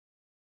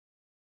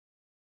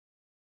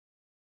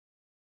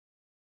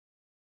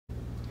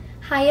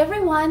Hi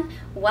everyone,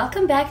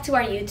 welcome back to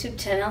our YouTube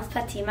channel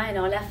Fatima and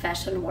Ola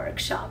Fashion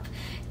Workshop.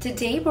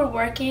 Today we're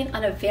working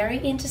on a very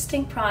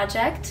interesting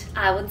project,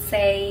 I would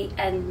say,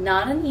 and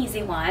not an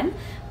easy one,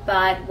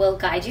 but we'll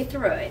guide you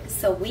through it.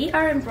 So we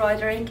are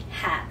embroidering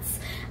hats.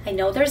 I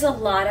know there's a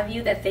lot of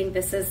you that think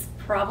this is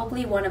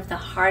probably one of the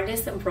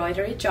hardest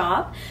embroidery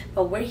job,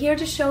 but we're here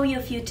to show you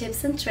a few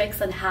tips and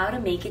tricks on how to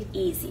make it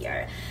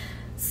easier.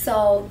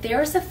 So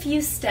there's a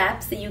few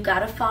steps that you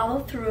gotta follow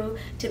through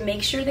to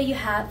make sure that you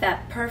have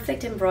that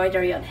perfect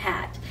embroidery on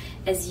hat.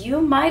 As you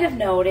might have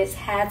noticed,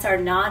 hats are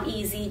not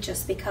easy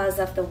just because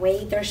of the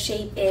way their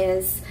shape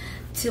is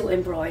to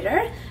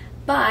embroider,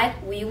 but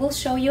we will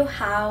show you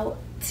how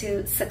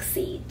to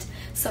succeed.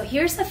 So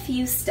here's a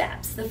few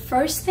steps. The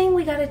first thing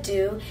we gotta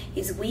do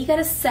is we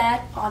gotta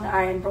set on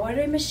our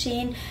embroidery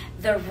machine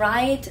the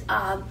right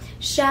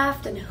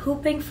shaft and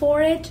hooping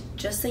for it,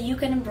 just so you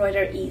can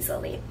embroider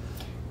easily.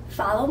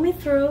 Follow me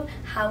through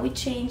how we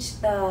change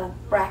the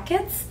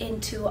brackets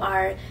into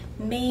our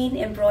main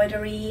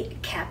embroidery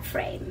cap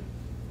frame.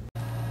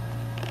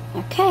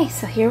 Okay,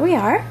 so here we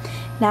are.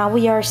 Now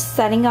we are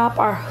setting up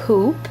our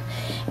hoop.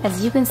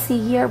 As you can see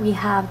here, we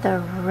have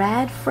the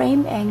red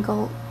frame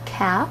angle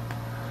cap.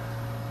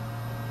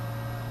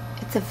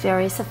 It's a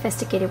very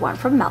sophisticated one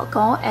from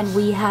Melco, and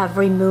we have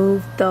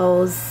removed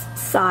those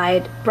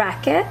side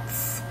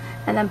brackets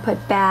and then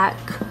put back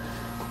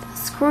the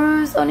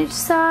screws on each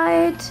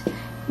side.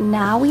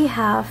 Now we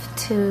have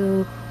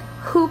to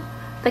hoop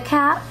the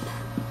cap,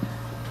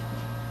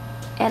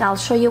 and I'll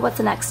show you what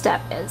the next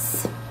step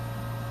is.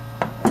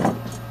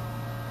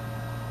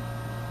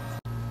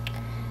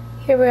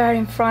 Here we are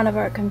in front of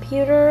our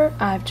computer.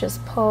 I've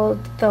just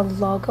pulled the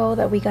logo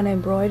that we're gonna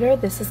embroider.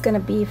 This is gonna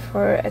be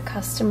for a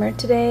customer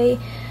today.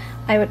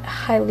 I would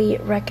highly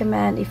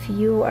recommend, if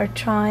you are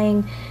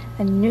trying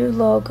a new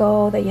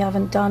logo that you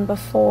haven't done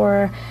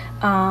before,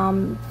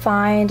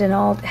 find an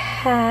old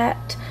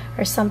hat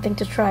or something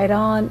to try it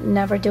on.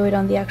 Never do it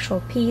on the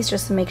actual piece,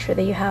 just to make sure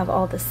that you have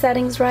all the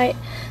settings right.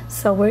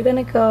 So we're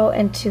gonna go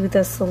into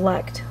the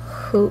select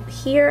hoop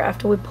here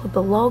after we put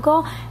the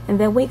logo, and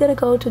then we're gonna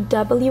go to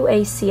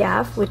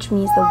WACF, which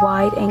means the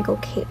wide angle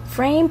cape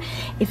frame.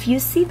 If you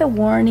see the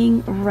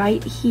warning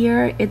right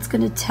here, it's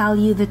gonna tell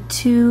you the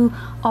 2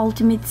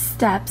 ultimate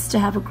steps to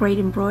have a great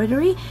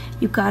embroidery.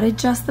 You gotta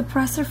adjust the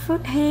presser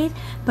foot height,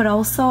 but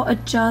also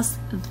adjust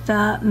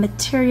the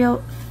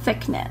material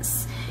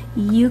thickness.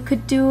 You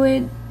could do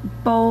it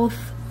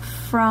both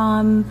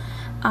from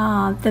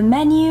the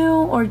menu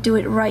or do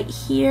it right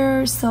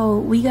here. So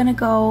we're gonna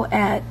go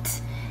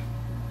at,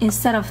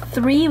 instead of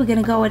 3, we're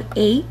gonna go at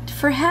 8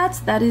 for hats.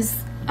 That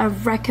is a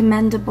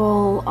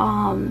recommendable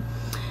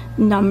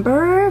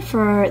number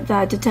for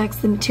that detects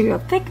the material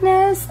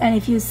thickness. And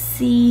if you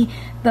see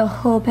the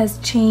hoop has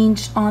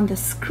changed on the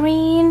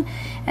screen,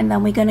 and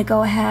then we're gonna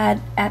go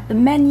ahead at the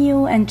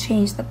menu and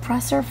change the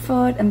presser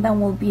foot, and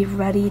then we'll be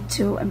ready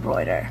to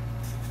embroider.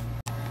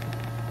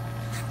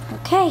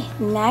 Okay,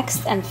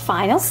 next and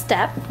final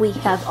step, we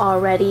have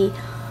already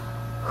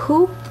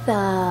hooped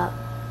the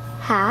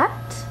hat.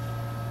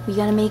 We're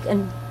gonna make a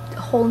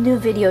whole new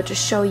video to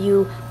show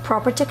you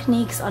proper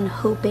techniques on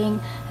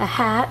hooping a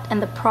hat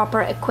and the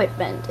proper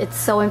equipment. It's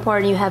so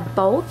important you have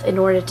both in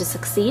order to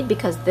succeed,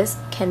 because this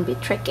can be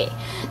tricky.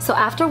 So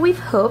after we've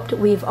hooped,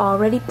 we've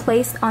already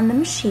placed on the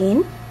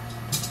machine.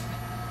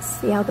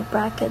 See how the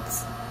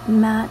brackets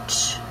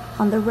match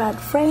on the red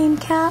frame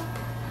cap.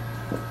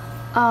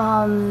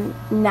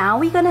 Now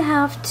we're gonna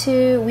have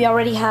to, we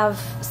already have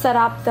set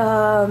up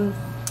the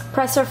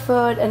presser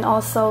foot and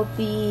also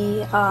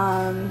the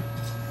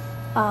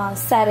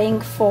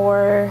setting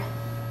for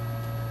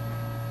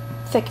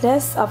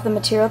thickness of the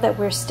material that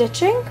we're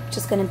stitching, which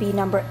is going to be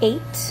number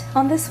 8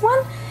 on this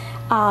one.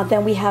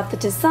 Then we have the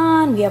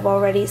design. We have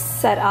already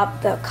set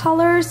up the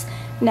colors.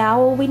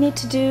 Now all we need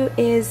to do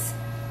is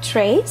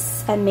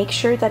trace and make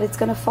sure that it's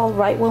going to fall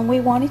right when we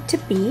want it to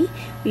be.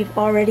 We've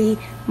already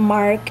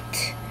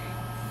marked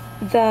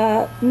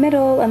the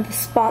middle and the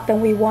spot that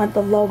we want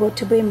the logo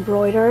to be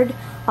embroidered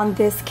on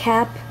this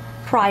cap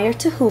prior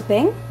to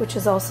hooping, which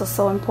is also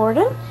so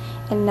important.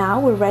 And now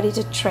we're ready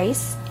to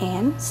trace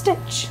and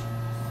stitch.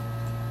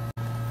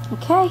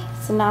 Okay,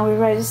 so now we're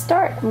ready to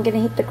start. I'm gonna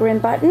hit the green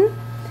button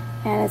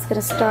and it's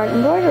gonna start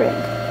embroidering.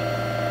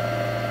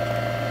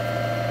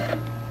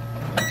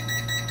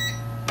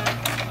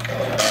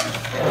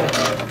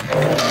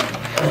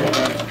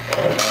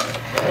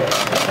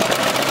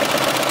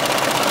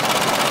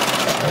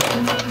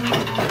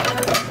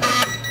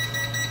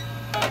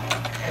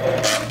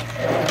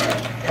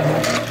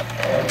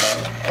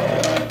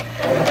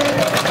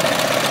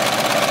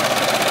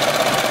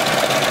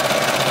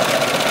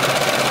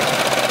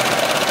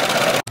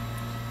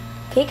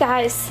 Okay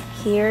guys,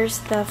 here's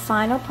the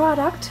final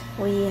product.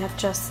 We have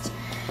just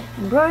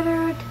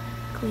embroidered,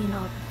 cleaned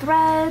all the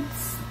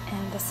threads,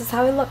 and this is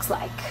how it looks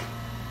like.